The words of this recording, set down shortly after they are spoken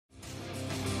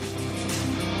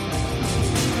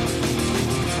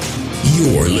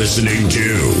You're listening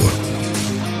to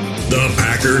the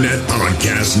Packernet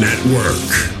Podcast Network.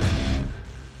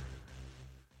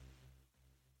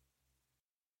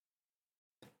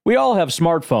 We all have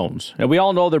smartphones, and we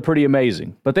all know they're pretty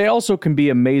amazing, but they also can be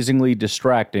amazingly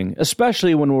distracting,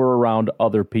 especially when we're around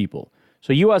other people.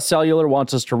 So US Cellular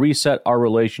wants us to reset our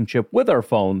relationship with our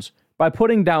phones by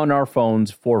putting down our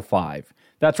phones for $5.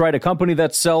 That's right, a company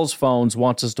that sells phones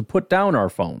wants us to put down our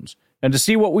phones. And to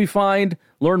see what we find,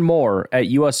 learn more at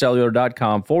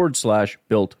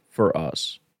uscellular.com/built for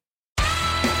us.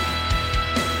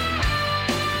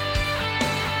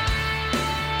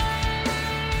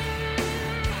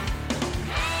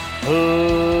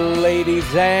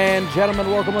 Ladies and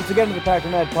gentlemen, welcome once again to the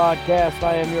Packernet Podcast.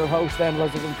 I am your host and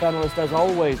resident panelist, as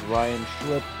always, Ryan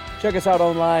Schlip. Check us out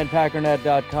online,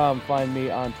 packernet.com. Find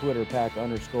me on Twitter,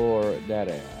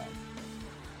 pack_data.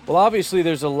 Well, obviously,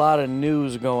 there's a lot of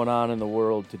news going on in the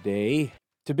world today.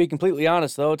 To be completely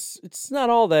honest, though, it's not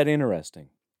all that interesting.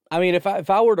 I mean, if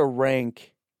I were to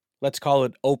rank, let's call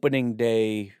it opening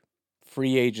day,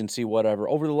 free agency, whatever,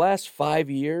 over the last 5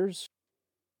 years,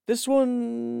 this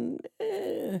one,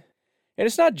 And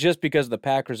it's not just because the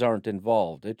Packers aren't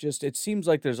involved. It seems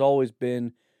like there's always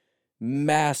been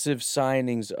massive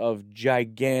signings of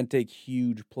gigantic,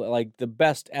 huge, like the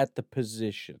best at the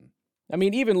position. I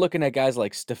mean, even looking at guys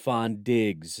like Stephon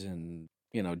Diggs and,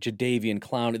 Jadeveon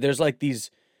Clowney, there's like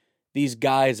these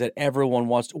guys that everyone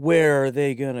wants to, where are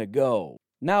they going to go?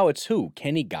 Now it's who?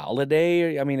 Kenny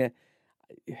Golladay? I mean,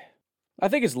 I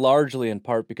think it's largely in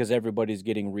part because everybody's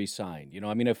getting re-signed.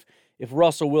 If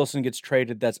Russell Wilson gets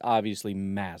traded, that's obviously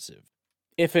massive.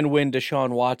 If and when Deshaun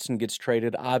Watson gets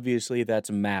traded, obviously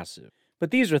that's massive.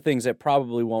 But these are things that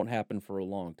probably won't happen for a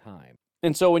long time.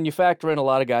 And so when you factor in a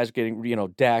lot of guys getting,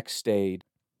 Dak stayed,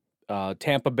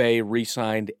 Tampa Bay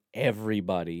re-signed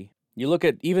everybody. You look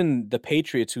at even the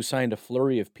Patriots who signed a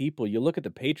flurry of people. You look at the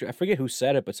Patriots, I forget who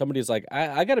said it, but somebody's like,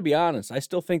 I got to be honest, I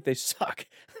still think they suck.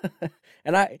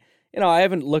 And I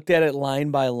haven't looked at it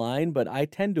line by line, but I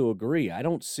tend to agree. I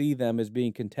don't see them as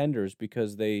being contenders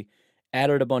because they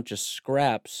added a bunch of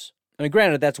scraps. I mean,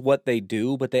 granted, that's what they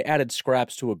do, but they added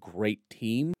scraps to a great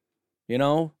team,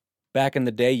 Back in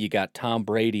the day, you got Tom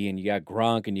Brady and you got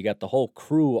Gronk and you got the whole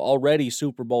crew, already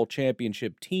Super Bowl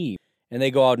championship team, and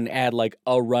they go out and add like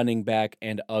a running back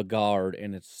and a guard,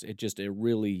 and it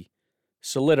really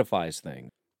solidifies things.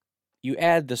 You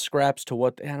add the scraps to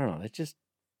what, I don't know.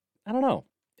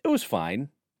 It was fine.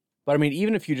 But I mean,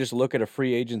 even if you just look at a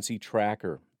free agency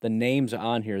tracker, the names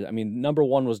on here, I mean, number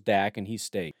 1 was Dak and he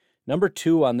stayed. Number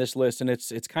 2 on this list, and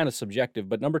it's kind of subjective,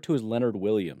 but number 2 is Leonard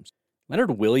Williams.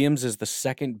 Leonard Williams is the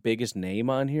second biggest name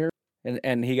on here,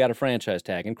 and he got a franchise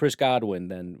tag. And Chris Godwin,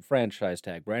 then franchise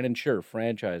tag. Brandon Scherff,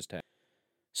 franchise tag.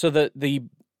 So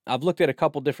I've looked at a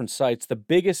couple different sites. The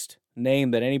biggest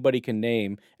name that anybody can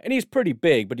name, and he's pretty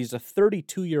big, but he's a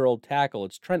 32-year-old tackle.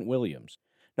 It's Trent Williams.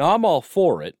 Now, I'm all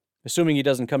for it, assuming he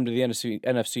doesn't come to the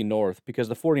NFC North, because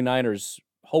the 49ers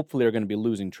hopefully are going to be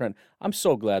losing Trent. I'm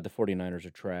so glad the 49ers are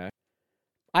trash.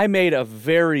 I made a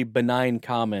very benign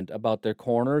comment about their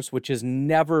corners, which has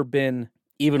never been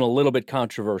even a little bit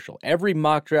controversial. Every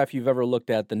mock draft you've ever looked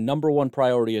at, the number 1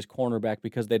 priority is cornerback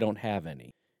because they don't have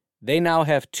any. They now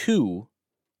have 2.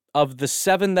 Of the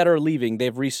 7 that are leaving,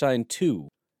 they've re-signed 2.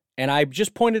 And I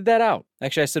just pointed that out.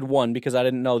 Actually, I said 1 because I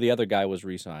didn't know the other guy was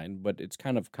re-signed, but it's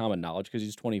kind of common knowledge because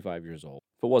he's 25 years old.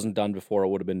 If it wasn't done before, it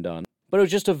would have been done. But it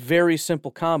was just a very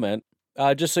simple comment.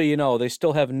 Just so you know, they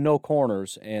still have no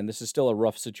corners, and this is still a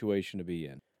rough situation to be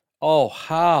in. Oh,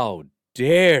 how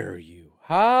dare you?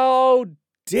 How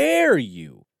dare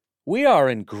you? We are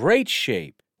in great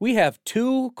shape. We have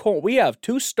two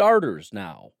starters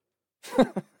now.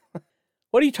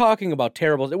 What are you talking about,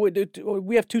 terrible?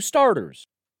 We have 2 starters.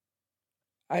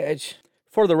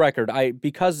 For the record,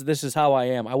 because this is how I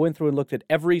am, I went through and looked at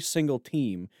every single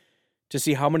team to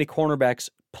see how many cornerbacks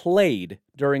played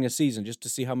during a season, just to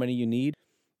see how many you need.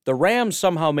 The Rams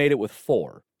somehow made it with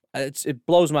 4. It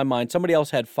blows my mind. Somebody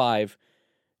else had 5.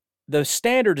 The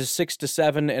standard is 6 to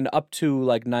 7 and up to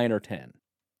like 9 or 10.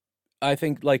 I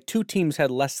think like 2 teams had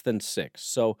less than 6.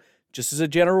 So just as a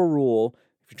general rule,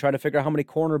 if you're trying to figure out how many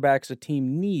cornerbacks a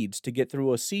team needs to get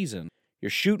through a season, you're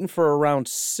shooting for around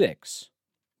 6,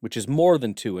 which is more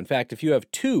than 2. In fact, if you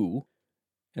have 2,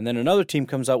 and then another team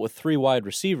comes out with 3 wide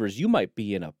receivers, you might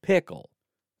be in a pickle.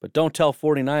 But don't tell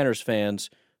 49ers fans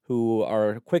who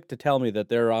are quick to tell me that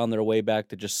they're on their way back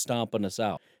to just stomping us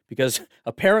out. Because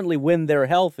apparently when they're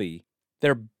healthy,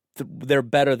 they're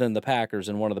better than the Packers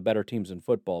and one of the better teams in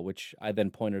football, which I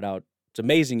then pointed out. It's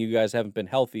amazing you guys haven't been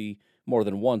healthy more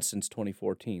than once since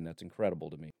 2014. That's incredible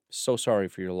to me. So sorry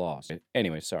for your loss.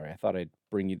 Anyway, sorry. I thought I'd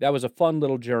bring you. That was a fun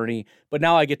little journey, but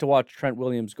now I get to watch Trent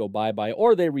Williams go bye-bye,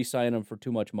 or they re-sign him for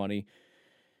too much money.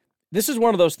 This is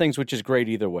one of those things which is great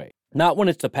either way. Not when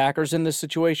it's the Packers in this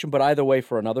situation, but either way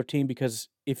for another team, because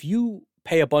if you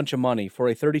pay a bunch of money for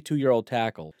a 32-year-old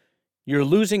tackle, you're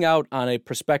losing out on a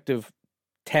prospective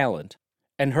talent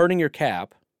and hurting your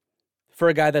cap for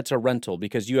a guy that's a rental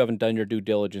because you haven't done your due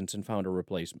diligence and found a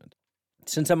replacement.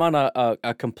 Since I'm on a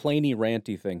complainy,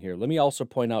 ranty thing here, let me also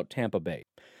point out Tampa Bay.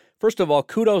 First of all,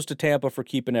 kudos to Tampa for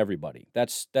keeping everybody.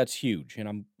 That's huge,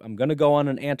 and I'm going to go on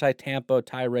an anti-Tampa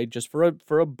tirade just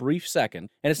for a brief second.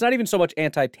 And it's not even so much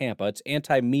anti-Tampa; it's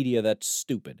anti-media that's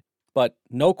stupid. But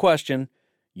no question,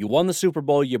 you won the Super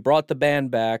Bowl. You brought the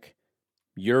band back.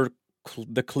 You're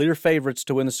the clear favorites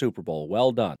to win the Super Bowl.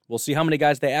 Well done. We'll see how many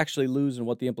guys they actually lose and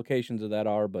what the implications of that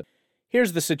are. But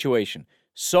here's the situation.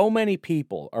 So many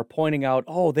people are pointing out,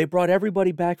 oh, they brought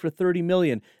everybody back for $30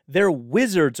 million. They're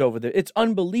wizards over there. It's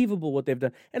unbelievable what they've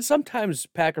done. And sometimes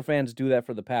Packer fans do that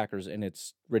for the Packers, and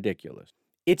it's ridiculous.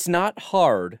 It's not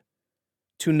hard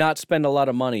to not spend a lot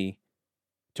of money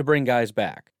to bring guys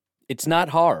back. It's not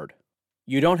hard.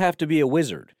 You don't have to be a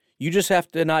wizard. You just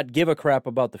have to not give a crap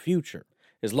about the future.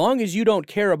 As long as you don't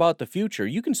care about the future,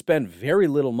 you can spend very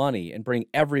little money and bring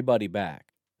everybody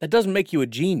back. That doesn't make you a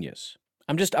genius.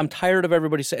 I'm tired of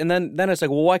everybody saying, and then it's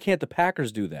like, well, why can't the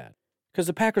Packers do that? Because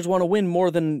the Packers want to win more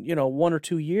than, 1 or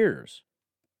 2 years.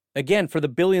 Again, for the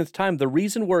billionth time, the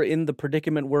reason we're in the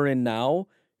predicament we're in now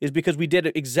is because we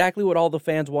did exactly what all the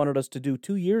fans wanted us to do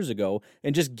 2 years ago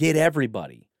and just get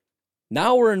everybody.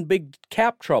 Now we're in big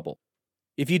cap trouble.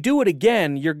 If you do it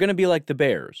again, you're going to be like the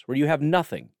Bears, where you have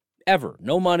nothing, ever.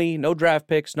 No money, no draft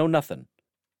picks, no nothing.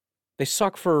 They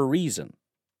suck for a reason.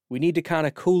 We need to kind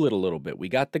of cool it a little bit. We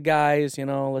got the guys,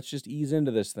 let's just ease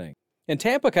into this thing. And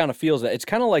Tampa kind of feels that. It's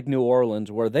kind of like New Orleans,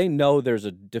 where they know there's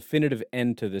a definitive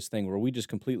end to this thing where we just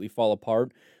completely fall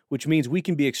apart, which means we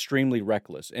can be extremely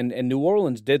reckless. And New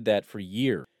Orleans did that for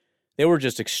years. They were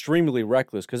just extremely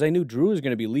reckless because they knew Drew was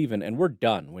going to be leaving, and we're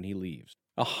done when he leaves.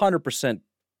 100%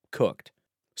 cooked.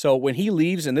 So when he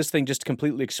leaves and this thing just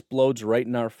completely explodes right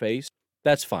in our face,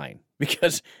 that's fine.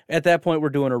 Because at that point, we're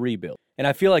doing a rebuild. And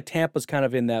I feel like Tampa's kind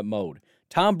of in that mode.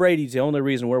 Tom Brady's the only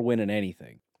reason we're winning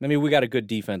anything. I mean, we got a good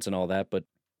defense and all that, but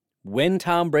when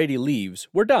Tom Brady leaves,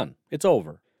 we're done. It's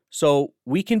over. So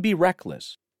we can be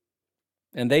reckless.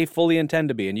 And they fully intend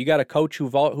to be. And you got a coach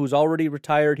who's already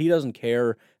retired. He doesn't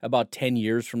care about 10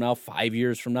 years from now, 5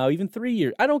 years from now, even 3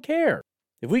 years. I don't care.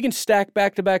 If we can stack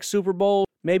back-to-back Super Bowl,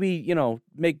 maybe,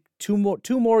 make two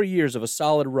more years of a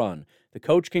solid run. The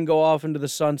coach can go off into the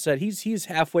sunset. He's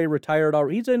halfway retired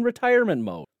already. He's in retirement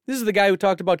mode. This is the guy who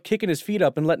talked about kicking his feet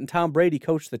up and letting Tom Brady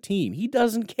coach the team. He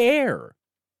doesn't care.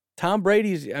 Tom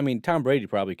Brady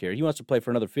probably cares. He wants to play for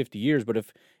another 50 years, but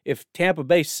if Tampa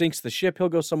Bay sinks the ship, he'll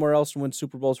go somewhere else and win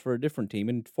Super Bowls for a different team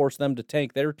and force them to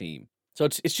tank their team. So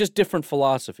it's just different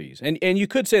philosophies. And you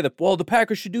could say that, well, the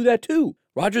Packers should do that too.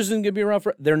 Rodgers isn't going to be around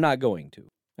for... They're not going to.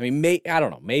 I mean, I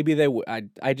don't know. Maybe they would.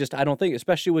 I don't think,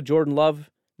 especially with Jordan Love,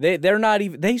 they're not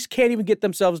even... They can't even get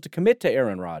themselves to commit to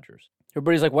Aaron Rodgers.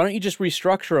 Everybody's like, why don't you just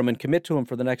restructure him and commit to him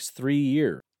for the next 3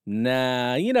 years?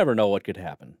 Nah, you never know what could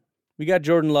happen. We got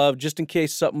Jordan Love, just in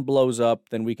case something blows up,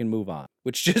 then we can move on.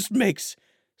 Which just makes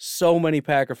so many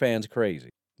Packer fans crazy.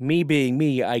 Me being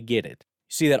me, I get it.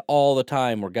 You see that all the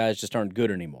time where guys just aren't good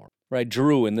anymore. Right?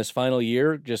 Drew, in this final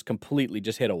year, just completely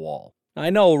just hit a wall. I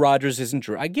know Rodgers isn't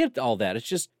Drew. I get all that. It's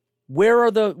just, where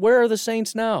are the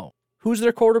Saints now? Who's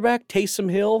their quarterback? Taysom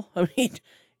Hill? I mean,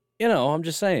 I'm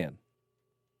just saying.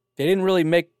 They didn't really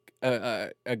make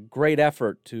a great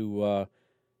effort to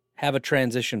have a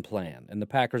transition plan. And the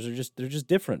Packers they're just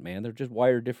different, man. They're just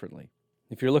wired differently.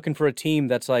 If you're looking for a team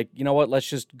that's like, you know what, let's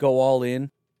just go all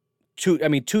in.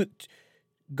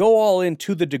 Go all in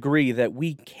to the degree that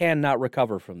we cannot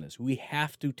recover from this. We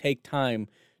have to take time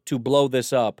to blow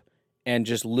this up and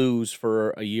just lose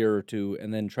for a year or two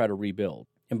and then try to rebuild.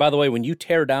 And by the way, when you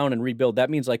tear down and rebuild, that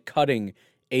means like cutting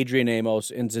Adrian Amos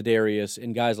and Za'Darius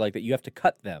and guys like that. You have to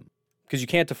cut them because you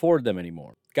can't afford them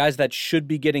anymore. Guys that should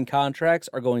be getting contracts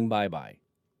are going bye-bye.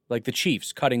 Like the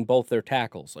Chiefs cutting both their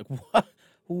tackles. Like, what?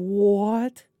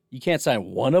 What? You can't sign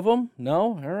one of them?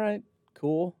 No? All right.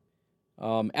 Cool.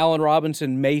 Allen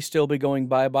Robinson may still be going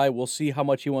bye-bye. We'll see how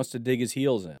much he wants to dig his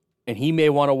heels in. And he may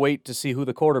want to wait to see who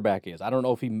the quarterback is. I don't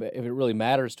know if it really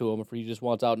matters to him, if he just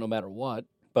wants out no matter what.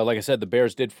 But like I said, the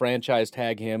Bears did franchise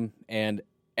tag him, and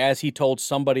as he told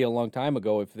somebody a long time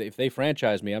ago, if they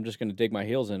franchise me, I'm just going to dig my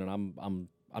heels in, and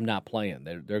I'm not playing.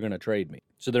 They're going to trade me.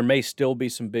 So there may still be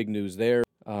some big news there.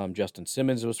 Justin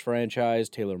Simmons was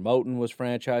franchised. Taylor Moton was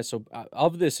franchised. So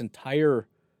of this entire,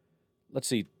 let's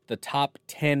see, the top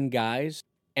 10 guys,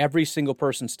 every single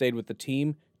person stayed with the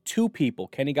team. 2 people,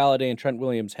 Kenny Golladay and Trent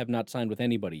Williams, have not signed with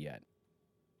anybody yet.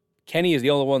 Kenny is the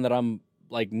only one that I'm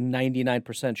like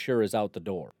 99% sure is out the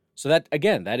door. So that,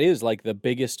 again, that is like the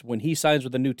biggest, when he signs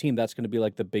with a new team, that's going to be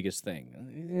like the biggest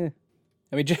thing.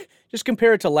 I mean, just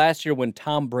compare it to last year when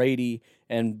Tom Brady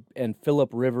and Phillip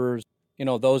Rivers,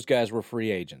 those guys were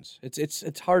free agents.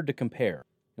 It's hard to compare.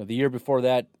 The year before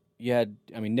that, you had,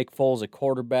 Nick Foles at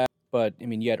quarterback, but,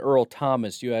 you had Earl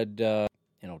Thomas, you had,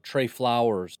 Trey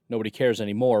Flowers. Nobody cares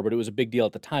anymore, but it was a big deal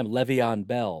at the time. Le'Veon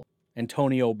Bell,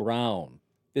 Antonio Brown.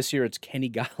 This year it's Kenny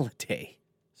Golladay.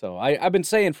 So I've been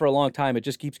saying for a long time, it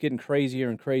just keeps getting crazier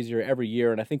and crazier every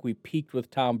year, and I think we peaked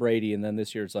with Tom Brady, and then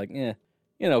this year it's like,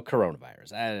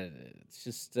 coronavirus. It's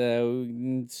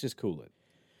just cool.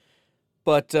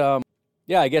 But,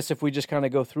 I guess if we just kind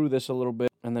of go through this a little bit,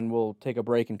 and then we'll take a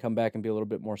break and come back and be a little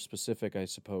bit more specific, I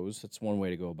suppose. That's one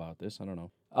way to go about this. I don't know.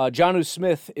 Jonnu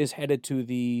Smith is headed to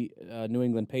the New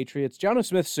England Patriots. Jonnu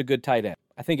Smith's a good tight end.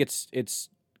 I think it's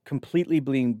completely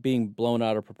being blown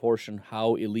out of proportion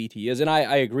how elite he is. And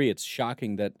I agree, it's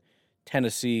shocking that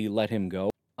Tennessee let him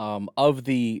go. Of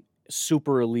the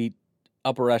super elite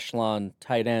upper echelon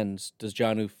tight ends, does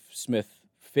Jonnu Smith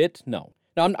fit? No.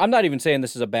 Now, I'm not even saying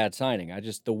this is a bad signing.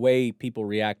 The way people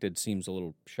reacted seems a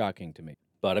little shocking to me.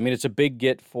 But, it's a big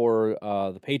get for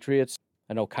the Patriots.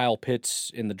 I know Kyle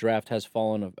Pitts in the draft has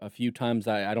fallen a few times.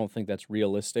 I don't think that's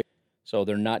realistic. So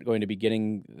they're not going to be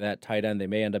getting that tight end. They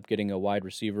may end up getting a wide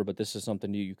receiver, but this is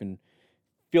something you can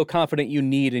feel confident you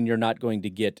need and you're not going to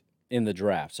get in the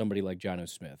draft, somebody like Jonnu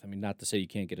Smith. Not to say you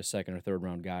can't get a second or third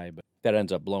round guy, but that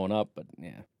ends up blowing up. But,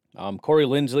 yeah. Corey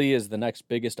Linsley is the next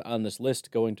biggest on this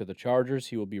list going to the Chargers.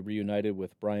 He will be reunited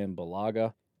with Brian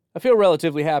Bulaga. I feel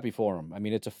relatively happy for him.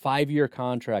 It's a 5-year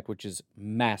contract, which is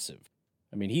massive.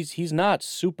 He's not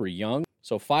super young,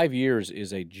 so 5 years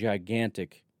is a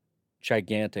gigantic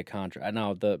contract.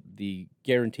 Now, the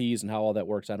guarantees and how all that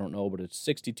works, I don't know, but it's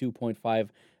 $62.5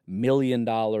 million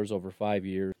over 5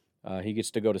 years. He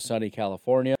gets to go to sunny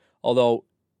California. Although,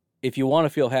 if you want to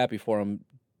feel happy for him,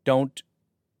 don't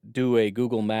do a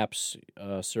Google Maps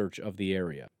search of the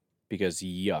area, because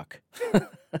yuck.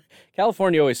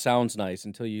 California always sounds nice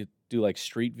until you do like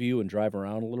Street View and drive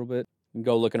around a little bit and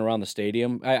go looking around the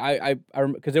stadium.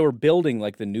 Because they were building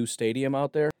like the new stadium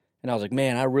out there, and I was like,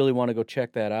 man, I really want to go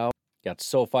check that out. Got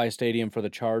SoFi Stadium for the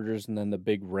Chargers, and then the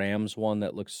big Rams one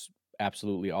that looks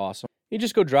absolutely awesome. You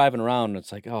just go driving around, and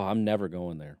it's like, oh, I'm never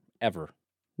going there, ever.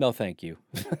 No, thank you.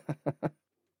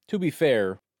 To be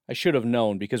fair, I should have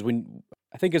known, because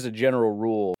I think as a general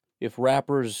rule, if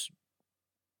rappers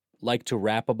like to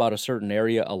rap about a certain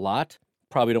area a lot,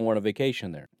 probably don't want a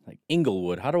vacation there. Like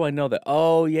Inglewood, how do I know that?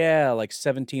 Oh, yeah, like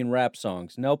 17 rap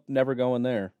songs. Nope, never going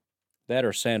there. That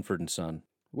or Sanford & Son.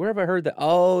 Where have I heard that?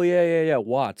 Oh, yeah.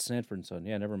 Watts, Sanford & Son.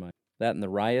 Yeah, never mind. That and the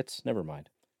riots? Never mind.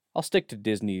 I'll stick to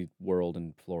Disney World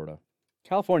in Florida.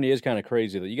 California is kind of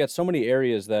crazy, though. You got so many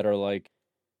areas that are like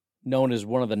known as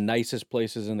one of the nicest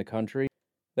places in the country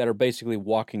that are basically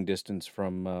walking distance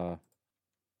from,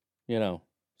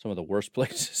 some of the worst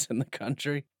places in the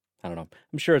country. I don't know.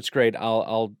 I'm sure it's great.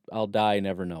 I'll die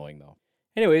never knowing, though.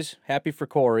 Anyways, happy for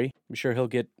Corey. I'm sure he'll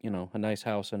get, a nice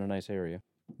house in a nice area.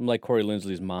 I'm like Corey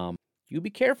Linsley's mom. You be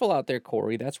careful out there,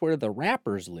 Corey. That's where the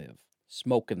rappers live,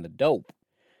 smoking the dope.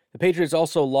 The Patriots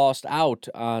also lost out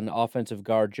on offensive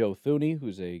guard Joe Thuney,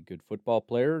 who's a good football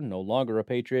player, no longer a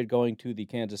Patriot, going to the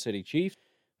Kansas City Chiefs.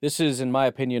 This is, in my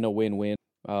opinion, a win-win.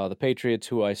 The Patriots,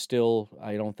 who I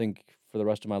don't think for the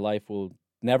rest of my life will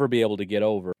never be able to get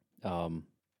over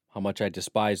how much I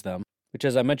despise them, which,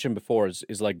 as I mentioned before,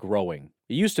 is like growing.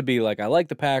 It used to be like, I like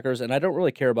the Packers, and I don't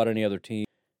really care about any other team.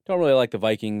 Don't really like the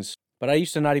Vikings, but I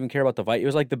used to not even care about the Vikings. It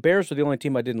was like the Bears were the only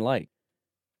team I didn't like.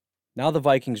 Now the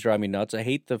Vikings drive me nuts. I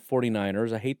hate the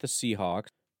 49ers. I hate the Seahawks.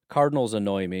 Cardinals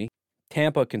annoy me.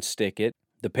 Tampa can stick it.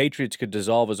 The Patriots could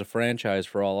dissolve as a franchise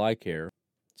for all I care.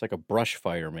 It's like a brush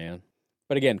fire, man.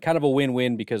 But again, kind of a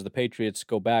win-win, because the Patriots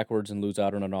go backwards and lose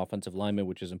out on an offensive lineman,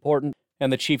 which is important.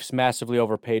 And the Chiefs massively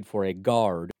overpaid for a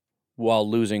guard while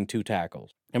losing 2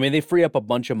 tackles. They free up a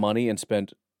bunch of money and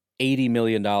spent $80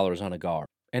 million on a guard.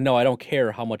 And no, I don't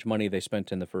care how much money they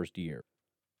spent in the first year.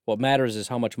 What matters is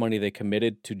how much money they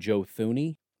committed to Joe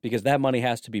Thuney, because that money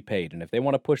has to be paid. And if they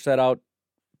want to push that out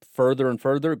further and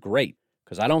further, great.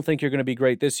 Because I don't think you're going to be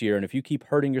great this year, and if you keep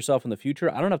hurting yourself in the future,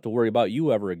 I don't have to worry about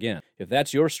you ever again. If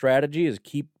that's your strategy, is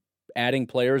keep adding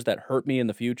players that hurt me in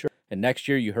the future, and next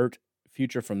year you hurt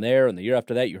future from there, and the year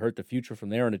after that you hurt the future from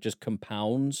there, and it just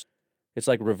compounds. It's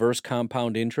like reverse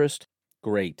compound interest.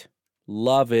 Great.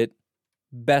 Love it.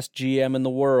 Best GM in the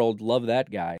world. Love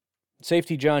that guy.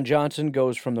 Safety John Johnson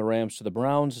goes from the Rams to the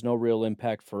Browns. No real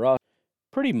impact for us.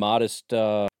 Pretty modest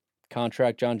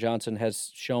contract. John Johnson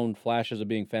has shown flashes of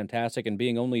being fantastic and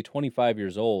being only 25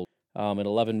 years old. An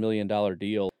 $11 million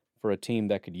deal for a team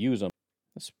that could use him.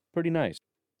 That's pretty nice.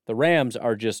 The Rams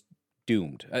are just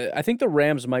doomed. I think the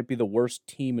Rams might be the worst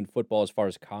team in football as far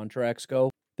as contracts go.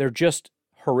 They're just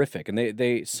horrific. And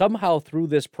they somehow through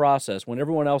this process, when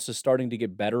everyone else is starting to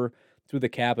get better through the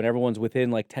cap and everyone's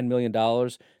within like $10 million,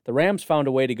 the Rams found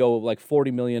a way to go like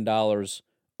 $40 million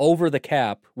over the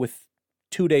cap with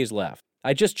 2 days left.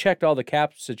 I just checked all the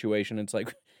cap situation. And it's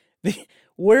like,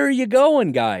 where are you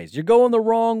going, guys? You're going the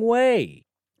wrong way.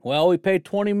 Well, we paid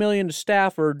 $20 million to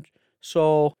Stafford,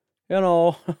 so,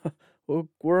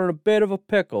 we're in a bit of a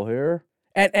pickle here.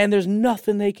 And there's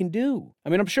nothing they can do. I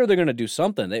mean, I'm sure they're going to do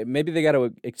something. Maybe they got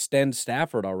to extend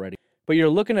Stafford already. But you're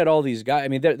looking at all these guys. I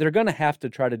mean, they're going to have to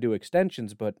try to do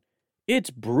extensions, but it's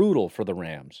brutal for the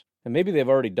Rams. And maybe they've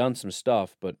already done some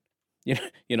stuff, but,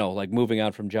 like moving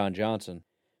on from John Johnson.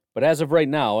 But as of right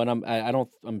now,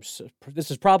 and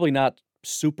this is probably not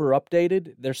super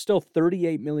updated, there's still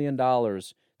 $38 million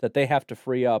that they have to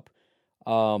free up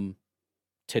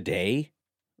today.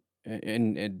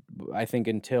 And I think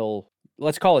until,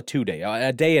 let's call it 2 days,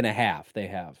 a day and a half they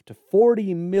have to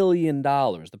 $40 million.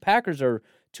 The Packers are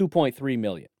 $2.3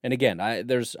 million. And again,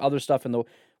 there's other stuff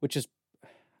which is,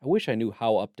 I wish I knew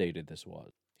how updated this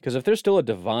was. Because if there's still a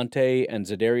Devontae and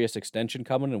Za'Darius extension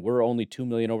coming and we're only $2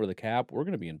 million over the cap, we're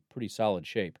going to be in pretty solid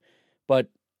shape. But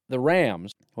the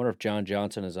Rams, I wonder if John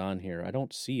Johnson is on here. I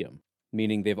don't see him,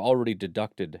 meaning they've already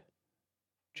deducted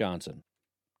Johnson.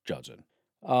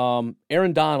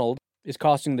 Aaron Donald is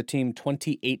costing the team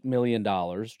 $28 million.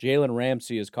 Jalen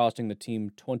Ramsey is costing the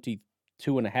team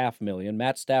 $22.5 million.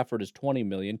 Matt Stafford is $20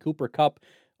 million. Cooper Kupp,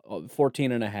 $14.5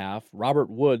 million.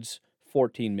 Robert Woods,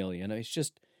 $14 million. It's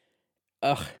just,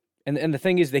 And the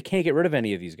thing is, they can't get rid of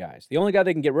any of these guys. The only guy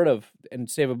they can get rid of and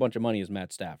save a bunch of money is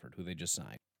Matt Stafford, who they just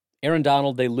signed. Aaron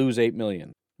Donald, they lose $8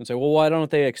 million. And say, well, why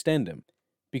don't they extend him?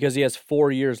 Because he has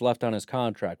 4 years left on his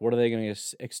contract. What are they going to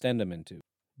extend him into?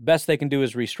 Best they can do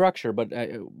is restructure, but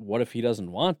what if he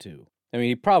doesn't want to? I mean,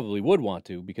 he probably would want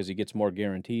to because he gets more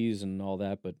guarantees and all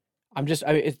that, but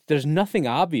there's nothing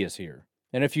obvious here.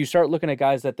 And if you start looking at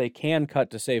guys that they can cut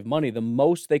to save money, the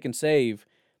most they can save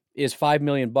is $5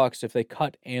 million if they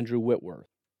cut Andrew Whitworth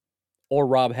or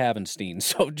Rob Havenstein.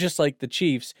 So just like the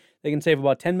Chiefs, they can save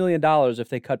about $10 million if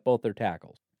they cut both their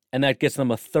tackles. And that gets them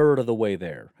a third of the way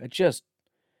there. It's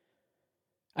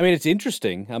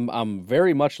interesting. I'm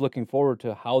very much looking forward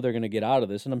to how they're going to get out of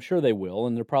this, and I'm sure they will.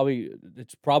 And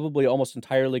it's probably almost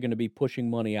entirely going to be pushing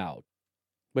money out,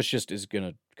 which just is going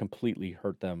to completely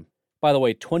hurt them. By the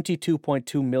way,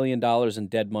 $22.2 million in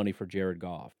dead money for Jared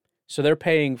Goff. So they're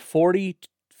paying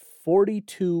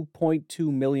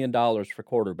 $42.2 million for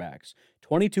quarterbacks,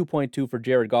 $22.2 for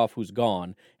Jared Goff, who's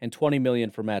gone, and $20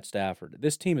 million for Matt Stafford.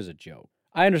 This team is a joke.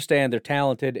 I understand they're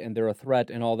talented and they're a threat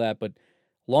and all that, but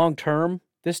long term,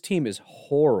 this team is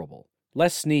horrible.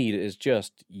 Les Snead is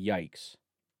just yikes.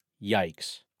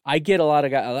 I get a lot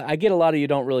of you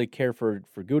don't really care for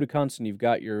Gutekunst, and you've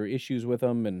got your issues with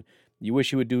him, and you wish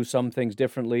he would do some things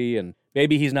differently, and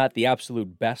maybe he's not the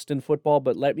absolute best in football,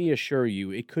 but let me assure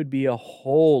you, it could be a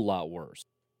whole lot worse.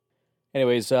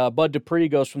 Anyways, Bud Dupree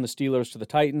goes from the Steelers to the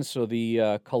Titans, so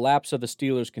the collapse of the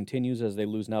Steelers continues as they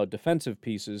lose now defensive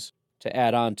pieces to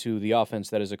add on to the offense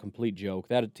that is a complete joke.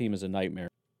 That team is a nightmare.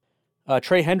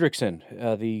 Trey Hendrickson,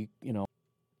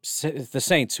 the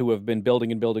Saints, who have been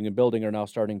building are now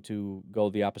starting to go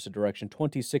the opposite direction.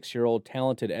 26-year-old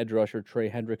talented edge rusher Trey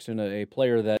Hendrickson, a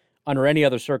player that under any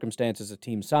other circumstances a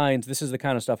team signs. This is the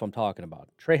kind of stuff I'm talking about.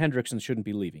 Trey Hendrickson shouldn't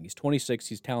be leaving. He's 26,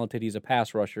 he's talented, he's a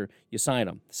pass rusher. You sign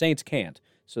him. The Saints can't,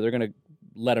 so they're going to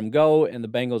let him go, and the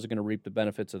Bengals are going to reap the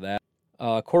benefits of that.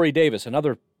 Corey Davis,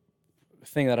 another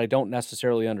thing that I don't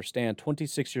necessarily understand,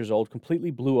 26 years old,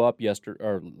 completely blew up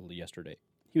yesterday.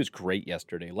 He was great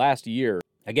yesterday. Last year,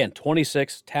 again,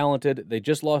 26, talented. They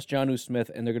just lost Jonnu Smith,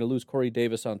 and they're going to lose Corey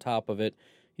Davis on top of it.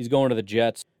 He's going to the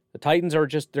Jets. The Titans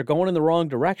they're going in the wrong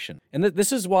direction. And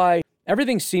this is why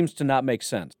everything seems to not make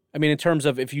sense. I mean, in terms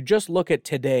of if you just look at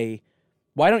today,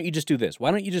 why don't you just do this?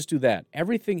 Why don't you just do that?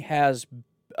 Everything has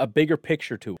a bigger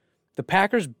picture to it. The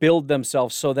Packers build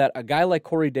themselves so that a guy like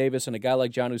Corey Davis and a guy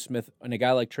like Jonnu Smith and a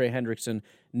guy like Trey Hendrickson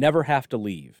never have to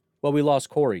leave. Well, we lost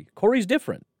Corey. Corey's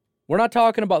different. We're not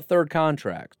talking about third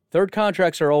contracts. Third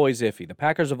contracts are always iffy. The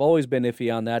Packers have always been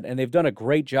iffy on that, and they've done a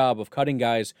great job of cutting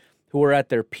guys who are at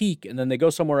their peak, and then they go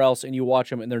somewhere else, and you watch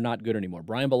them, and they're not good anymore.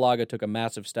 Brian Bulaga took a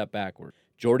massive step backward.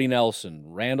 Jordy Nelson,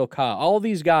 Randall Cobb, all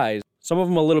these guys Some of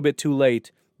them a little bit too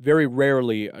late. Very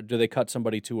rarely do they cut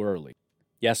somebody too early.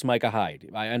 Yes, Micah Hyde.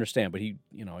 I understand, but he,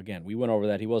 again, we went over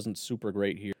that. He wasn't super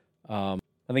great here.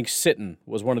 I think Sitton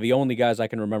was one of the only guys I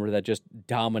can remember that just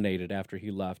dominated after he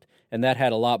left, and that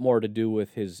had a lot more to do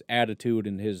with his attitude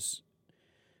and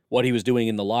what he was doing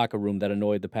in the locker room that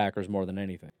annoyed the Packers more than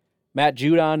anything. Matt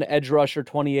Judon, edge rusher,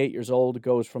 28 years old,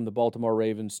 goes from the Baltimore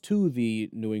Ravens to the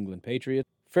New England Patriots.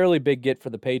 Fairly big get for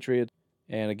the Patriots.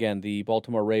 And again, the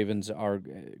Baltimore Ravens are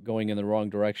going in the wrong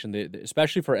direction,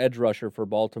 especially for edge rusher for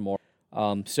Baltimore.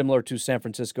 Similar to San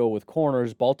Francisco with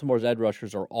corners, Baltimore's edge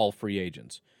rushers are all free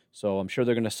agents. So I'm sure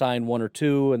they're going to sign one or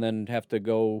two and then have to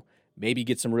go maybe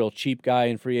get some real cheap guy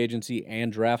in free agency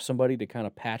and draft somebody to kind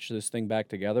of patch this thing back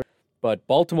together. But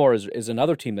Baltimore is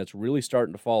another team that's really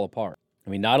starting to fall apart. I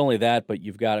mean, not only that, but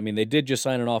they did just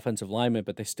sign an offensive lineman,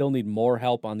 but they still need more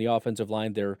help on the offensive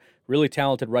line. Their really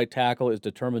talented right tackle is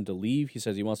determined to leave. He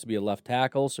says he wants to be a left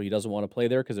tackle, so he doesn't want to play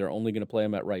there because they're only going to play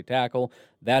him at right tackle.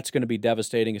 That's going to be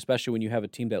devastating, especially when you have a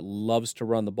team that loves to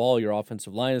run the ball. Your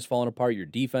offensive line is falling apart. Your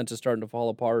defense is starting to fall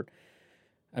apart.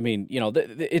 I mean,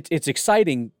 it's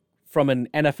exciting from an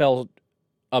NFL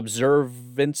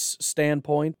observance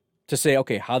standpoint to say,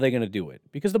 okay, how are they going to do it?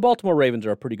 Because the Baltimore Ravens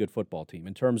are a pretty good football team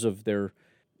in terms of their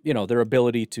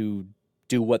ability to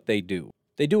do what they do.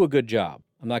 They do a good job.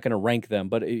 I'm not going to rank them,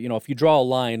 but if you draw a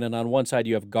line and on one side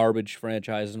you have garbage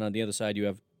franchises and on the other side you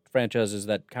have franchises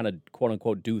that kind of quote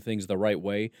unquote do things the right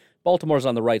way, Baltimore's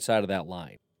on the right side of that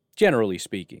line, generally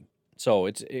speaking. So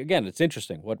it's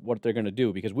interesting what they're going to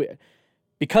do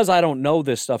because I don't know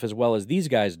this stuff as well as these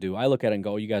guys do. I look at it and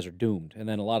go, you guys are doomed. And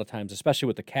then a lot of times, especially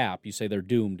with the cap, you say they're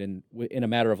doomed, and in a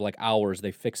matter of like hours,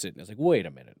 they fix it. And it's like, wait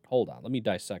a minute, hold on, let me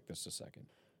dissect this a second.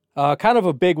 Kind of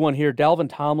a big one here. Dalvin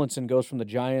Tomlinson goes from the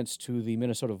Giants to the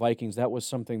Minnesota Vikings. That was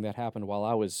something that happened while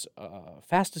I was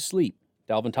fast asleep.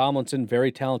 Dalvin Tomlinson,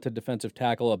 very talented defensive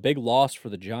tackle, a big loss for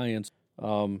the Giants.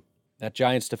 That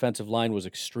Giants defensive line was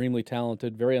extremely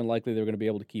talented. Very unlikely they were going to be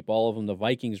able to keep all of them. The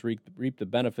Vikings reaped the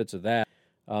benefits of that.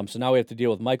 So now we have to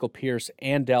deal with Michael Pierce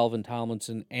and Dalvin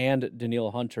Tomlinson and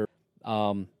Danielle Hunter.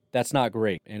 That's not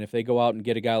great. And if they go out and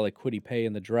get a guy like Kwity Paye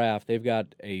in the draft, they've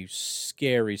got a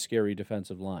scary, scary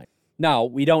defensive line. Now,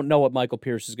 we don't know what Michael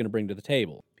Pierce is going to bring to the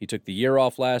table. He took the year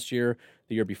off last year.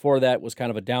 The year before that was kind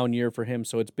of a down year for him.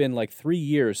 So it's been like 3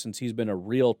 years since he's been a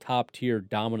real top-tier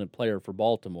dominant player for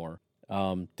Baltimore.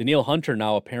 Danielle Hunter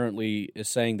now apparently is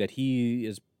saying that he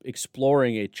is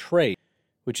exploring a trade,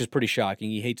 which is pretty shocking.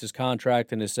 He hates his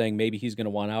contract and is saying maybe he's going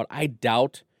to want out. I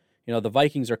doubt. The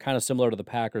Vikings are kind of similar to the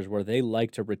Packers where they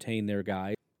like to retain their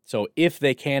guy. So if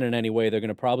they can in any way, they're going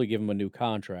to probably give him a new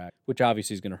contract, which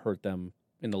obviously is going to hurt them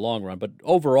in the long run. But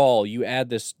overall, you add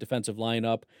this defensive line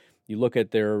up, you look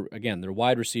at their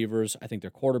wide receivers. I think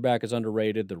their quarterback is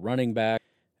underrated, the running back,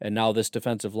 and now this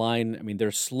defensive line. I mean,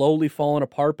 they're slowly falling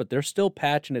apart, but they're still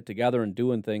patching it together and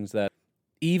doing things that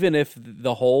even if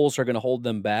the holes are going to hold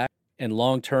them back, and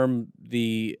long-term,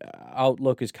 the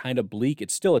outlook is kind of bleak,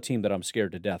 it's still a team that I'm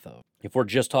scared to death of. If we're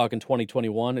just talking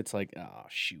 2021, it's like, oh,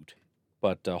 shoot.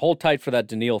 But hold tight for that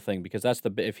Danielle thing, because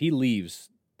if he leaves,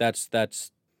 then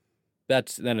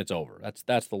it's over.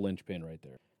 That's the linchpin right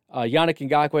there. Yannick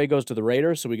Ngakoue goes to the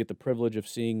Raiders, so we get the privilege of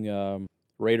seeing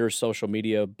Raiders social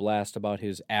media blast about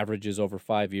his averages over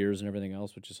 5 years and everything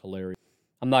else, which is hilarious.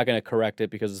 I'm not going to correct it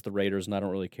because it's the Raiders, and I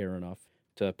don't really care enough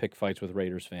to pick fights with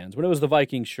Raiders fans. When it was the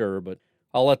Vikings, sure, but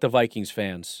I'll let the Vikings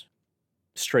fans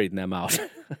straighten them out.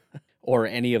 Or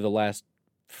any of the last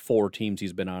 4 teams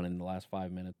he's been on in the last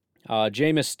 5 minutes.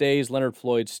 Jameis stays, Leonard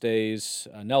Floyd stays.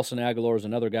 Nelson Aguilar is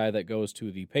another guy that goes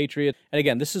to the Patriots. And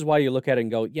again, this is why you look at it and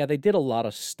go, yeah, they did a lot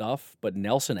of stuff, but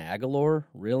Nelson Aguilar,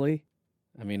 really?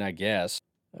 I mean, I guess.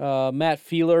 Matt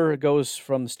Fiedler goes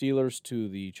from the Steelers to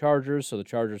the Chargers, so the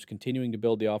Chargers continuing to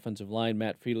build the offensive line.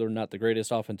 Matt Fiedler, not the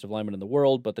greatest offensive lineman in the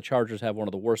world, but the Chargers have one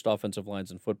of the worst offensive lines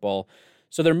in football.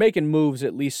 So they're making moves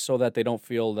at least so that they don't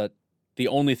feel that the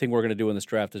only thing we're going to do in this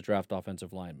draft is draft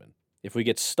offensive linemen. If we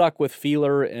get stuck with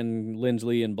Fiedler and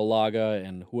Lindsley and Balaga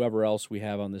and whoever else we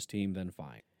have on this team, then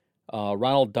fine.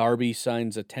 Ronald Darby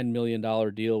signs a $10 million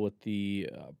deal with the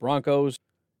Broncos.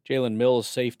 Jalen Mills,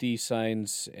 safety,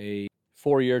 signs a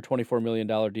 4-year, $24 million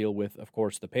deal with, of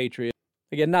course, the Patriots.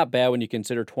 Again, not bad when you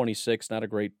consider 26, not a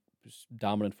great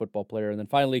dominant football player. And then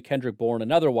finally, Kendrick Bourne,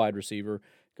 another wide receiver,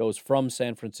 goes from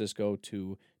San Francisco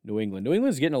to New England. New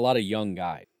England's getting a lot of young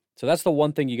guys. So that's the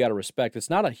one thing you got to respect. It's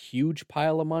not a huge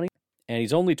pile of money, and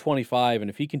he's only 25, and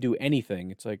if he can do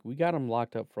anything, it's like we got him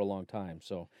locked up for a long time.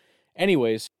 So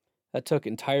anyways, that took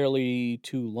entirely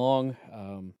too long.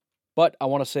 But I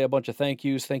want to say a bunch of thank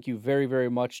yous. Thank you very, very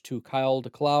much to Kyle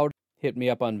DeCloud. Hit me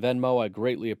up on Venmo. I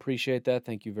greatly appreciate that.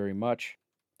 Thank you very much.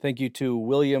 Thank you to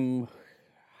William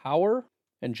Hauer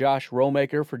and Josh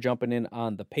Romaker for jumping in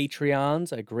on the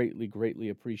Patreons. I greatly, greatly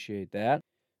appreciate that.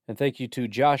 And thank you to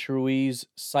Josh Ruiz,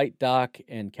 Sight Doc,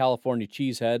 and California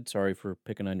Cheesehead. Sorry for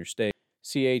picking on your state.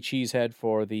 CA Cheesehead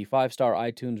for the 5-star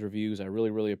iTunes reviews. I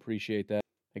really, really appreciate that.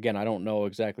 Again, I don't know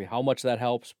exactly how much that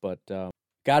helps, but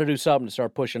got to do something to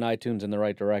start pushing iTunes in the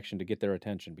right direction to get their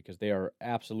attention because they are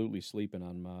absolutely sleeping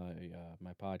on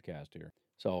my podcast here.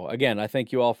 So again, I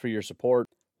thank you all for your support.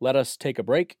 Let us take a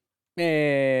break,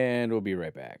 and we'll be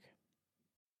right back.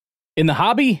 In the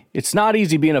hobby, it's not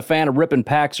easy being a fan of ripping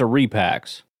packs or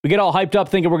repacks. We get all hyped up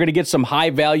thinking we're going to get some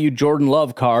high-value Jordan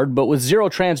Love card, but with zero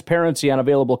transparency on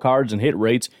available cards and hit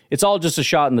rates, it's all just a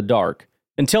shot in the dark.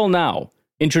 Until now,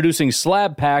 introducing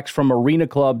slab packs from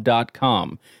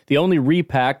arenaclub.com, the only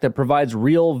repack that provides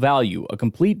real value, a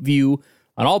complete view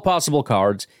on all possible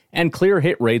cards, and clear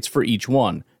hit rates for each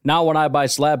one. Now when I buy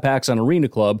slab packs on Arena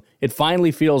Club, it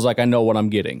finally feels like I know what I'm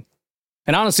getting.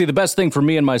 And honestly, the best thing for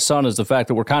me and my son is the fact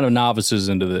that we're kind of novices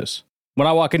into this. When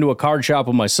I walk into a card shop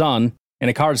with my son,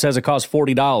 and a card says it costs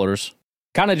 $40,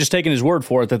 kind of just taking his word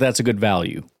for it that that's a good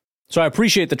value. So I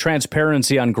appreciate the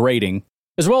transparency on grading,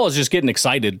 as well as just getting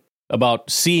excited about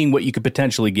seeing what you could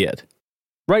potentially get.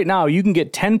 Right now, you can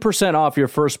get 10% off your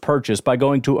first purchase by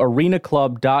going to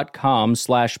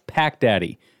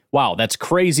arenaclub.com/packdaddy. Wow, that's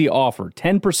crazy offer.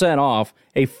 10% off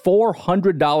a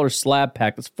 $400 slab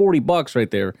pack. That's $40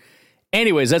 right there.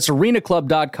 Anyways, that's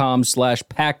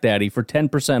arenaclub.com/packdaddy for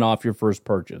 10% off your first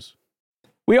purchase.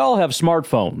 We all have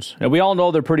smartphones, and we all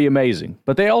know they're pretty amazing,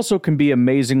 but they also can be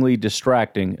amazingly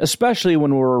distracting, especially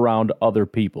when we're around other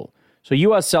people. So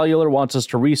US Cellular wants us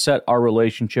to reset our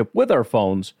relationship with our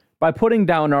phones by putting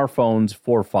down our phones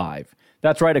for $5.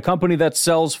 That's right, a company that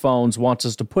sells phones wants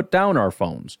us to put down our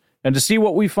phones. And to see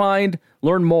what we find,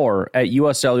 learn more at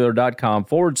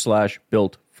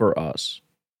uscellular.com/built for us.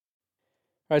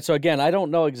 All right, so again, I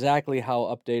don't know exactly how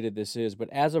updated this is, but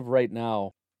as of right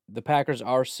now, the Packers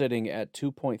are sitting at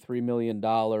 $2.3 million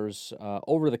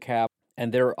over the cap,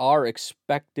 and there are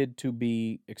expected to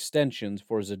be extensions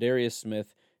for Zadarius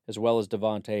Smith as well as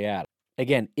Devontae Adams.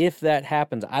 Again, if that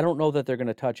happens, I don't know that they're going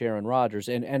to touch Aaron Rodgers.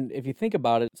 And if you think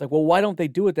about it, it's like, well, why don't they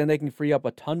do it? Then they can free up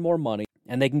a ton more money,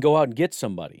 and they can go out and get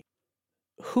somebody.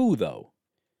 Who, though?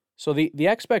 So the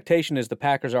expectation is the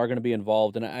Packers are going to be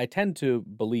involved, and I tend to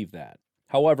believe that.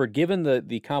 However, given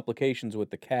the complications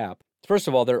with the cap, first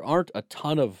of all, there aren't a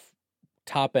ton of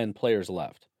top-end players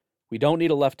left. We don't need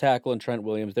a left tackle in Trent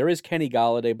Williams. There is Kenny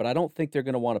Golladay, but I don't think they're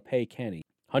going to want to pay Kenny.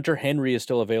 Hunter Henry is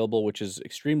still available, which is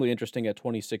extremely interesting at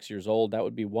 26 years old. That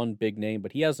would be one big name,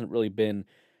 but he hasn't really been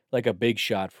like a big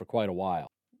shot for quite a while.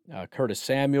 Curtis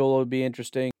Samuel would be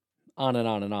interesting, on and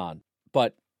on and on.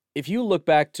 But if you look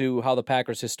back to how the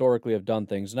Packers historically have done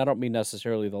things, and I don't mean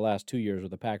necessarily the last 2 years where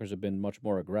the Packers have been much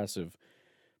more aggressive,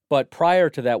 but prior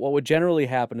to that, what would generally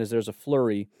happen is there's a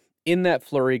flurry. In that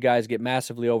flurry, guys get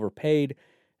massively overpaid.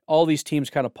 All these teams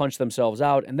kind of punch themselves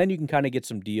out, and then you can kind of get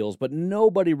some deals, but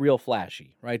nobody real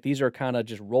flashy, right? These are kind of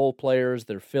just role players.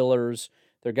 They're fillers.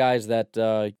 They're guys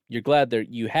that you're glad that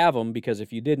you have them because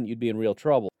if you didn't, you'd be in real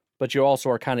trouble. But you also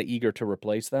are kind of eager to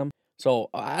replace them. So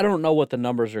I don't know what the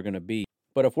numbers are going to be,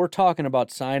 but if we're talking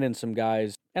about signing some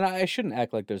guys, and I shouldn't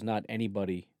act like there's not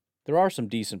anybody, there are some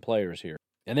decent players here.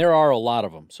 And there are a lot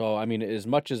of them. So, I mean, as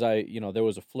much as there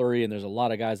was a flurry and there's a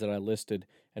lot of guys that I listed,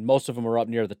 and most of them are up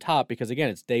near the top because, again,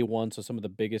 it's day one, so some of the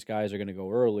biggest guys are going to go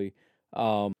early.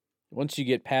 Once you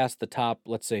get past the top,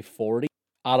 let's say 40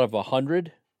 out of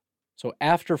 100, so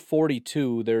after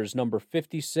 42, there's number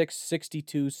 56,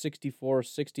 62, 64,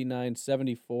 69,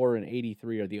 74, and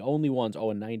 83 are the only ones,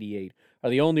 and 98 are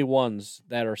the only ones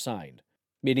that are signed.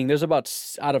 Meaning there's about,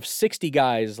 out of 60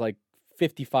 guys, like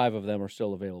 55 of them are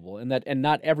still available, and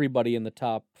not everybody in the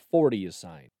top 40 is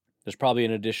signed. There's probably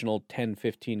an additional 10,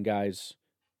 15 guys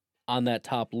on that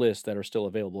top list that are still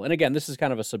available. And again, this is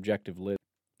kind of a subjective list.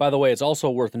 By the way, it's also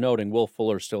worth noting Will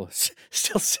Fuller's still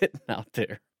sitting out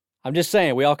there. I'm just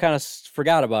saying, we all kind of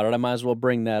forgot about it. I might as well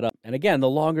bring that up. And again, the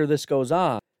longer this goes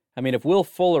on, I mean, if Will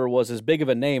Fuller was as big of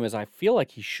a name as I feel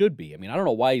like he should be, I mean, I don't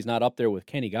know why he's not up there with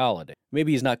Kenny Golladay.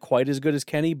 Maybe he's not quite as good as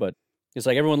Kenny, but it's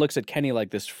like everyone looks at Kenny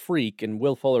like this freak, and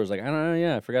Will Fuller's like, I don't know,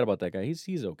 yeah, I forgot about that guy.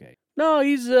 He's okay. No,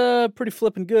 he's pretty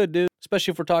flipping good, dude.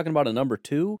 Especially if we're talking about a number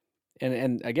 2.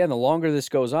 And again, the longer this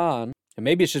goes on, and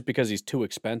maybe it's just because he's too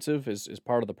expensive is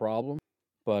part of the problem.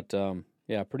 But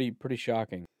yeah, pretty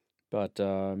shocking. But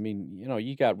I mean,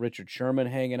 you got Richard Sherman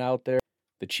hanging out there.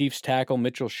 The Chiefs tackle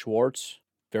Mitchell Schwartz,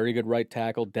 very good right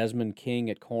tackle. Desmond King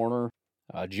at corner.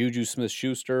 Juju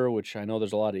Smith-Schuster, which I know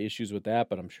there's a lot of issues with that,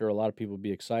 but I'm sure a lot of people would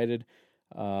be excited.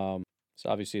 This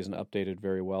obviously isn't updated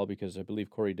very well because I believe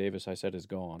Corey Davis, I said, is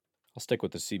gone. I'll stick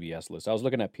with the CBS list. I was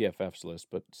looking at PFF's list,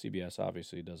 but CBS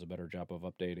obviously does a better job of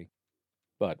updating.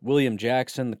 But William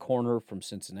Jackson, the corner from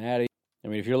Cincinnati. I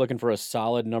mean, if you're looking for a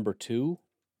solid number 2,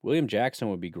 William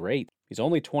Jackson would be great. He's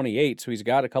only 28, so he's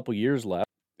got a couple years left,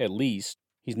 at least.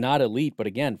 He's not elite, but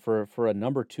again, for a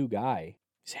number 2 guy,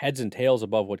 he's heads and tails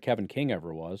above what Kevin King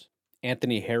ever was.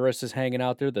 Anthony Harris is hanging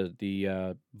out there,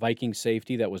 the Viking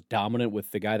safety that was dominant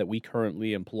with the guy that we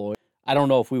currently employ. I don't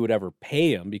know if we would ever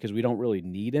pay him because we don't really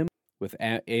need him with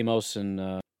Amos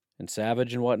and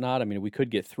Savage and whatnot. I mean, we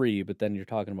could get 3, but then you're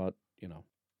talking about,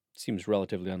 seems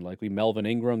relatively unlikely. Melvin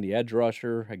Ingram, the edge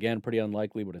rusher, again, pretty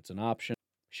unlikely, but it's an option.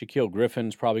 Shaquille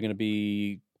Griffin's probably going to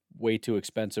be way too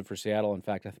expensive for Seattle. In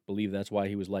fact, I believe that's why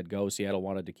he was let go. Seattle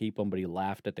wanted to keep him, but he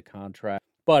laughed at the contract.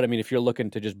 But, I mean, if you're looking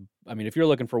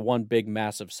for one big,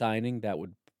 massive signing, that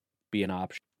would be an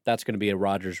option. That's going to be a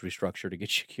Rodgers restructure to get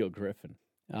Shaquille Griffin.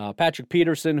 Patrick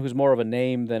Peterson, who's more of a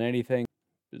name than anything,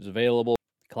 is available.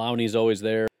 Clowney's always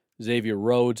there. Xavier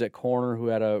Rhodes at corner, who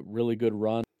had a really good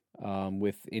run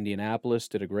with Indianapolis,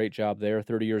 did a great job there.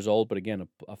 30 years old, but again,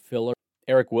 a filler.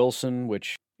 Eric Wilson,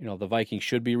 which the Vikings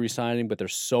should be re-signing, but they're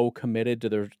so committed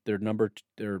to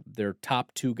their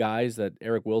top 2 guys that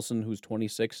Eric Wilson, who's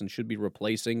 26 and should be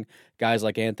replacing guys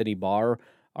like Anthony Barr,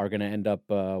 are going to end up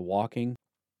walking.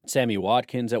 Sammy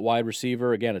Watkins at wide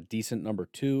receiver, again, a decent number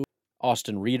 2.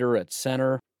 Austin Reeder at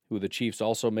center, who the Chiefs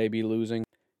also may be losing.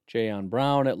 Jayon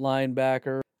Brown at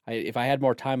linebacker. If I had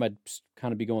more time, I'd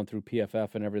kind of be going through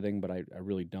PFF and everything, but I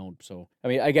really don't. So, I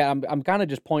mean, I'm kind of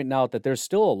just pointing out that there's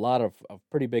still a lot of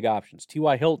pretty big options.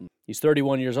 T.Y. Hilton, he's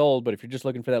 31 years old, but if you're just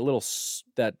looking for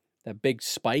that big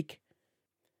spike,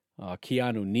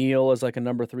 Keanu Neal is like a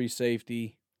number 3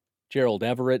 safety. Gerald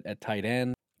Everett at tight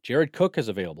end. Jared Cook is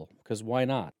available, because why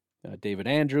not? David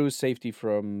Andrews, safety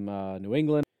from New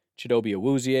England. Chidobe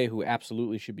Awuzie, who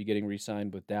absolutely should be getting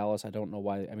re-signed with Dallas. I don't know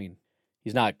why. I mean,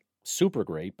 he's not super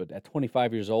great, but at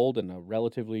 25 years old and a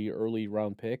relatively early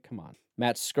round pick, come on.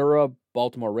 Matt Skura,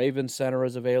 Baltimore Ravens center,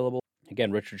 is available.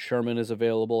 Again, Richard Sherman is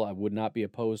available. I would not be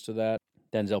opposed to that.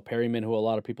 Denzel Perryman, who a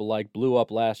lot of people like, blew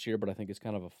up last year, but I think it's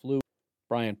kind of a fluke.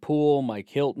 Brian Poole, Mike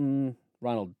Hilton,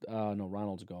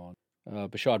 Ronald's gone.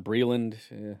 Bashaud Breeland,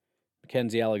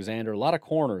 Mackenzie Alexander, a lot of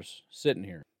corners sitting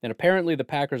here. And apparently the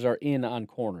Packers are in on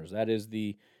corners. That is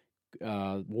the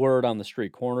word on the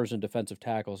street, corners and defensive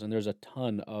tackles, and there's a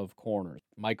ton of corners.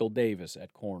 Michael Davis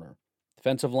at corner.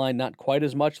 Defensive line, not quite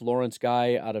as much. Lawrence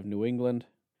Guy out of New England.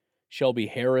 Shelby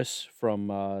Harris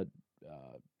from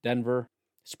Denver.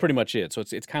 It's pretty much it. So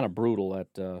it's kind of brutal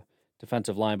at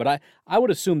defensive line. But I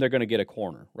would assume they're going to get a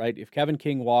corner, right? If Kevin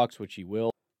King walks, which he will,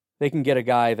 they can get a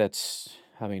guy that's,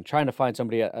 trying to find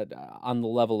somebody on the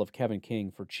level of Kevin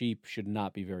King for cheap should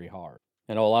not be very hard.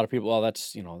 I know a lot of people,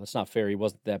 that's not fair. He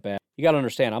wasn't that bad. You got to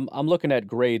understand, I'm looking at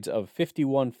grades of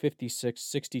 51, 56,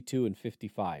 62, and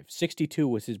 55. 62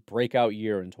 was his breakout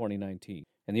year in 2019.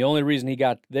 And the only reason he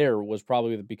got there was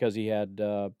probably because he had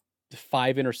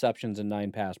 5 interceptions and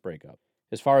 9 pass breakups.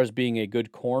 As far as being a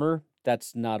good corner,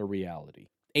 that's not a reality.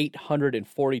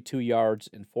 842 yards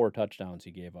and 4 touchdowns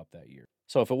he gave up that year.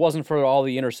 So if it wasn't for all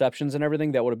the interceptions and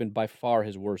everything, that would have been by far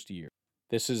his worst year.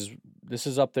 This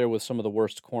is up there with some of the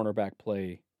worst cornerback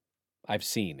play I've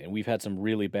seen, and we've had some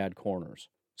really bad corners.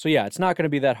 So yeah, it's not going to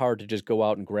be that hard to just go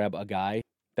out and grab a guy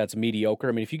that's mediocre.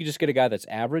 If you could just get a guy that's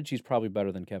average, he's probably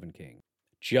better than Kevin King.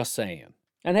 Just saying.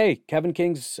 And hey, Kevin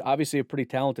King's obviously a pretty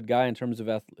talented guy in terms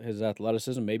of his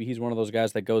athleticism. Maybe he's one of those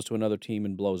guys that goes to another team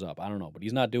and blows up. I don't know, but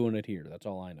he's not doing it here. That's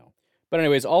all I know. But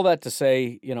anyways, all that to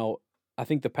say, I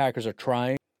think the Packers are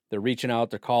trying. They're reaching out,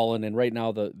 they're calling, and right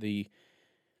now the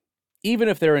even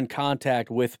if they're in contact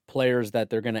with players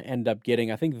that they're going to end up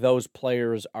getting, I think those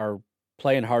players are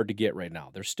playing hard to get right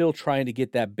now. They're still trying to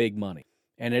get that big money.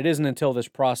 And it isn't until this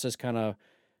process kind of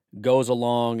goes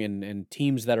along and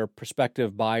teams that are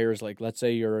prospective buyers, like let's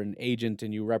say you're an agent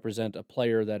and you represent a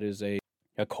player that is a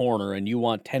corner and you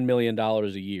want $10 million a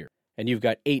year, and you've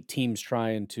got 8 teams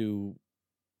trying to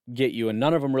get you, and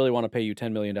none of them really want to pay you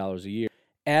 $10 million a year.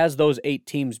 As those 8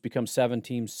 teams become 7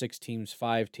 teams, 6 teams,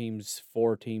 5 teams,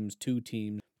 4 teams, 2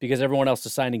 teams, because everyone else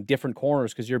is signing different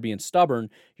corners because you're being stubborn,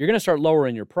 you're going to start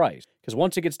lowering your price. Because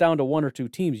once it gets down to 1 or 2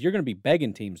 teams, you're going to be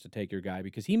begging teams to take your guy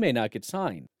because he may not get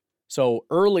signed. So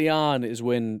early on is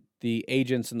when the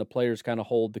agents and the players kind of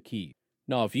hold the key.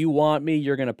 No, if you want me,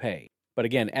 you're going to pay. But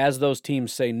again, as those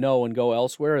teams say no and go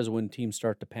elsewhere is when teams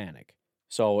start to panic.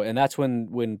 So, and that's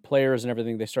when players and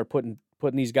everything, they start putting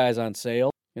these guys on sale.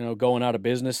 Going out of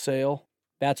business sale,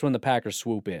 that's when the Packers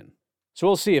swoop in. So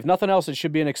we'll see. If nothing else, it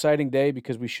should be an exciting day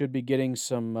because we should be getting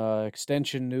some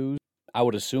extension news. I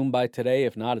would assume by today.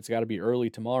 If not, it's got to be early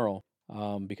tomorrow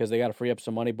because they got to free up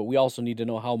some money. But we also need to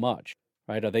know how much,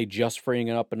 right? Are they just freeing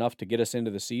up enough to get us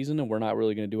into the season and we're not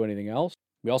really going to do anything else?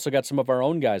 We also got some of our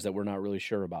own guys that we're not really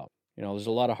sure about. There's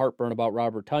a lot of heartburn about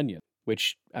Robert Tonyan,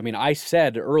 which, I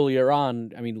said earlier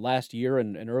on, last year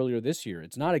and earlier this year,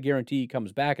 it's not a guarantee he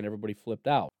comes back, and everybody flipped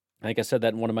out. I think I said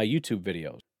that in one of my YouTube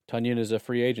videos. Tonyan is a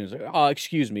free agent. It's like, oh,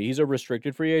 excuse me, he's a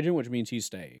restricted free agent, which means he's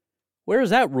staying. Where is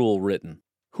that rule written?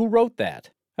 Who wrote that?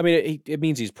 It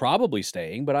means he's probably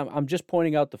staying, but I'm just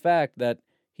pointing out the fact that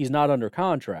he's not under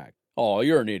contract. Oh,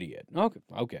 you're an idiot.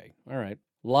 Okay, all right.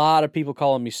 A lot of people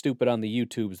calling me stupid on the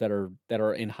YouTubes that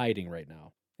are in hiding right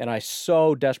now. And I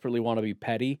so desperately want to be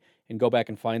petty and go back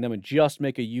and find them and just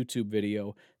make a YouTube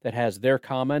video that has their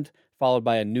comment followed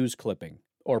by a news clipping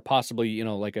or possibly,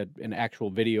 like an actual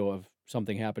video of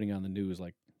something happening on the news,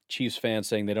 like Chiefs fans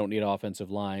saying they don't need offensive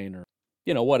line or,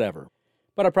 whatever.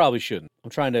 But I probably shouldn't.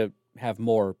 I'm trying to have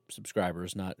more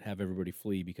subscribers, not have everybody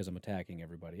flee because I'm attacking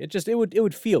everybody. It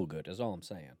would feel good is all I'm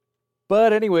saying.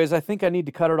 But anyways, I think I need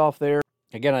to cut it off there.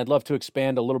 Again, I'd love to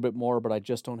expand a little bit more, but I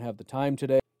just don't have the time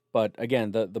today. But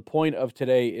again, the point of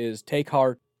today is take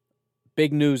heart.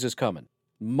 Big news is coming.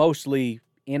 Mostly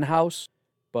in-house,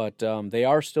 but they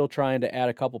are still trying to add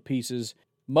a couple pieces,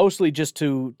 mostly just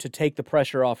to take the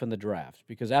pressure off in the draft.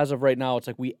 Because as of right now, it's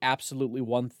like we absolutely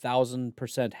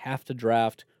 1,000% have to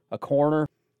draft a corner.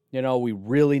 We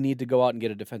really need to go out and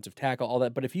get a defensive tackle, all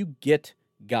that. But if you get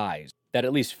guys that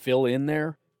at least fill in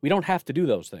there, we don't have to do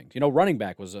those things. Running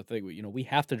back was a thing. We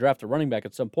have to draft a running back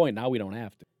at some point. Now we don't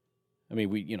have to.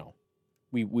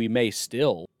 We may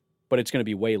still, but it's going to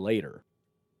be way later.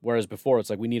 Whereas before, it's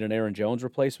like we need an Aaron Jones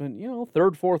replacement,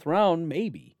 third, fourth round,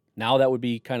 maybe. Now that would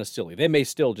be kind of silly. They may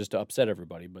still just to upset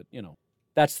everybody, but,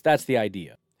 that's the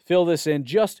idea. Fill this in.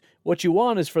 Just what you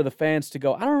want is for the fans to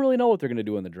go, I don't really know what they're going to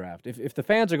do in the draft. If the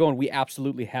fans are going, we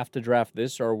absolutely have to draft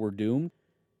this or we're doomed,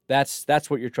 that's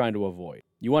what you're trying to avoid.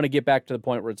 You want to get back to the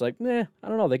point where it's like, I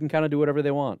don't know, they can kind of do whatever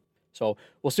they want. So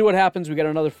we'll see what happens. We got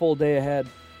another full day ahead.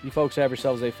 You folks have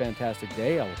yourselves a fantastic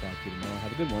day. I will talk to you tomorrow.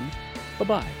 Have a good one.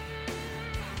 Bye-bye.